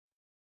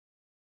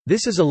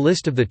This is a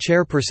list of the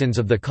chairpersons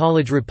of the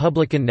College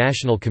Republican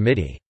National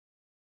Committee.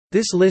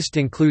 This list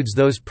includes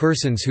those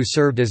persons who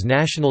served as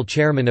national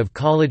chairman of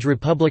College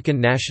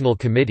Republican National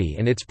Committee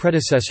and its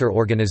predecessor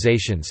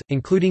organizations,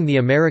 including the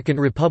American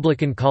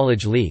Republican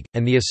College League,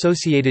 and the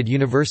Associated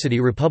University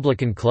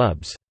Republican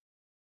Clubs.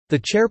 The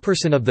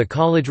chairperson of the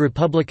College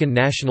Republican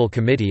National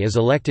Committee is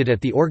elected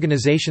at the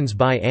organization's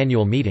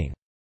bi-annual meeting.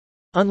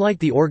 Unlike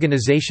the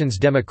organization's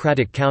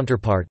Democratic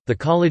counterpart, the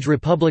College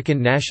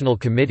Republican National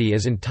Committee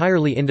is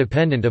entirely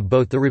independent of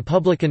both the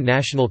Republican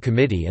National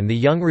Committee and the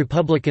Young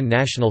Republican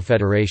National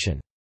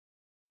Federation.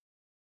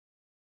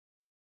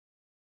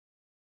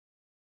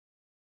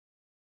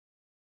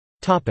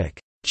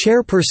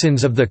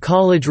 Chairpersons of the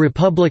College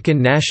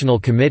Republican National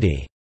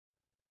Committee.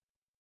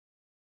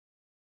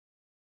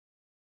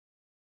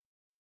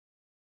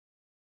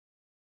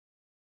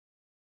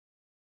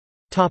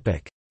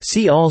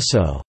 See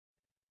also: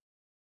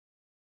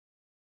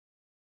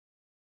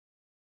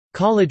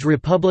 College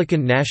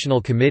Republican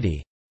National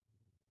Committee,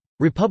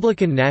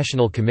 Republican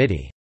National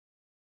Committee.